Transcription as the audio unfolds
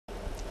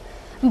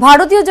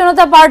ভারতীয়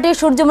জনতা পার্টির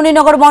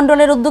সূর্যমণিনগর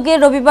মণ্ডলের উদ্যোগে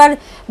রবিবার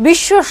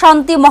বিশ্ব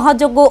শান্তি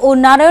মহাযজ্ঞ ও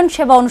নারায়ণ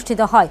সেবা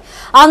অনুষ্ঠিত হয়।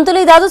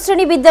 আমতলী দ্বাদশ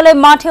শ্রেণী বিদ্যালয়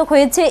মাঠে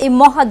হয়েছে এই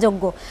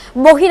মহাযজ্ঞ।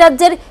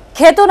 বহিরাজ্যের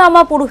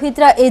খ্যাতনামা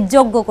পুরোহিতরা এই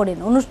যজ্ঞ করেন।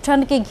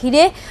 অনুষ্ঠানকে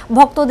ঘিরে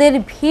ভক্তদের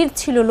ভিড়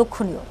ছিল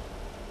লক্ষণীয়।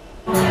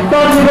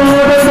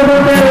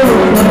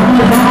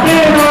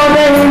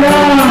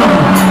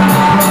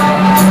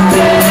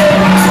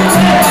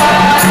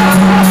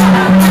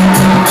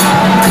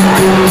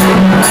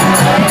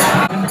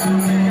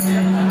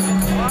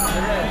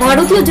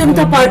 ভারতীয়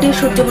জনতা পার্টির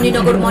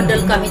সূর্যমণিনগর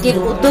মন্ডল কমিটির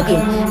উদ্যোগে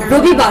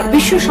রবিবার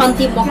বিশ্ব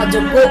শান্তি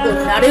মহাযজ্ঞ ও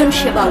নারায়ণ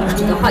সেবা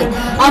অনুষ্ঠিত হয়।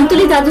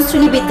 আমতলী দ্বাদশ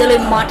শ্রেণী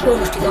বিদ্যালয় মাঠে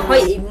অনুষ্ঠিত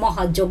হয় এই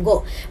মহাযজ্ঞ।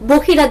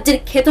 বহিরাজ্যের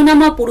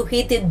খ্যাতনামা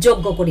পুরোহিত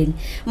যজ্ঞ করেন।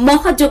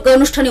 মহাযজ্ঞ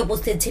অনুষ্ঠানে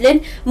উপস্থিত ছিলেন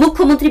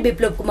মুখ্যমন্ত্রী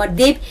বিপ্লব কুমার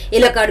দেব,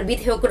 এলাকার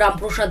বিধায়ক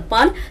রামপ্রসাদ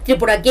পাল,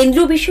 ত্রিপুরা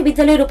কেন্দ্রীয়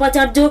বিশ্ববিদ্যালয়ের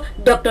উপাচার্য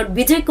ডক্টর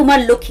বিজয় কুমার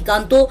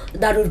লক্ষ্মীকান্ত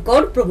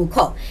দারুরকর প্রমুখ।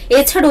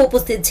 এছাড়াও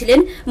উপস্থিত ছিলেন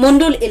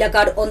মন্ডল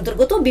এলাকার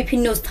অন্তর্গত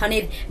বিভিন্ন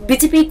স্থানের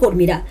বিজেপি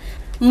কর্মীরা।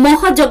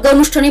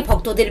 মহাযজ্ঞানুষ্ঠানে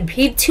ভক্তদের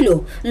ভিড় ছিল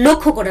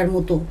লক্ষ্য করার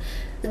মতো।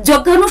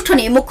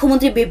 যজ্ঞানুষ্ঠানে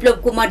মুখ্যমন্ত্রী বিপ্লব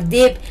কুমার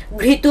দেব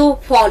ঘৃত,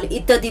 ফল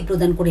ইত্যাদি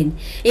প্রদান করেন।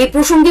 এই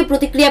প্রসঙ্গে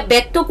প্রতিক্রিয়া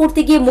ব্যক্ত করতে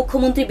গিয়ে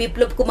মুখ্যমন্ত্রী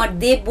বিপ্লব কুমার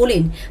দেব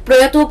বলেন,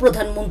 প্রয়াত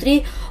প্রধানমন্ত্রী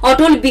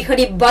অটল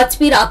বিহারী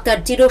বাজপেয়ীর আত্মার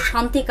চির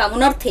শান্তি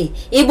কামনার্থে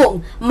এবং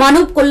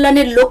মানব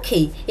কল্যাণের লক্ষ্যে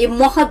এই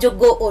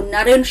মহাযজ্ঞ ও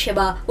নারায়ণ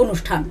সেবা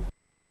অনুষ্ঠান।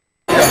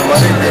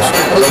 हमारे देश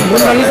की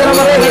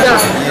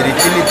ये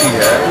रीति नीति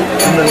है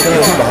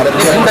भारत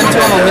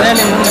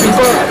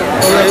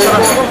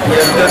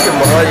यज्ञ के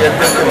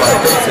महायज्ञ के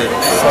माध्यम से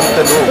संत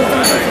लोग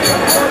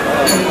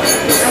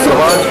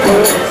समाज को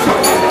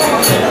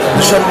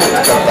दूषण मुक्त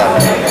करता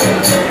है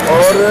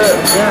और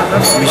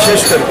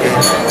विशेष करके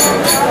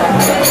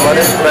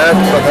हमारे प्रयात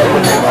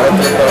प्रधानमंत्री भारत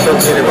रत्न अटल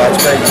बिहारी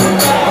वाजपेयी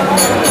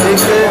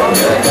एक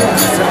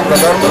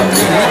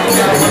प्रधानमंत्री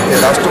नहीं थे,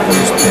 राष्ट्र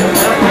पुरुष थे,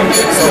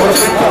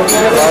 समर्पित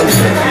प्राण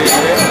थे।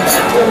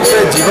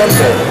 पूरे जीवन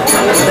में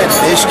उन्होंने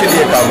देश के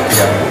लिए काम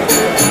किया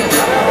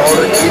और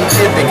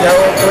इनके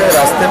दिखाओं के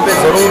रास्ते पे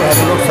जरूर हम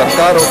लोग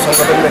सरकार और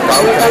संगठन में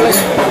काम करेंगे।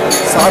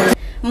 साथ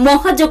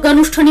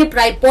মহাযজ্ঞানুষ্ঠানে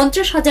প্রায়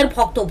 50,000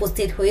 ভক্ত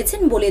উপস্থিত হয়েছেন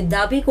বলে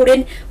দাবি করেন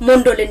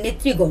মণ্ডলের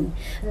নেতৃগণ।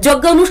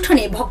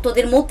 যজ্ঞানুষ্ঠানে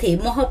ভক্তদের মধ্যে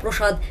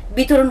মহাপ্রসাদ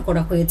বিতরণ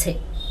করা হয়েছে।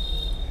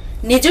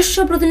 নিজস্ব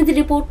প্রতিনিধি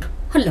রিপোর্ট,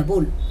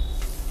 হল্লাবুল।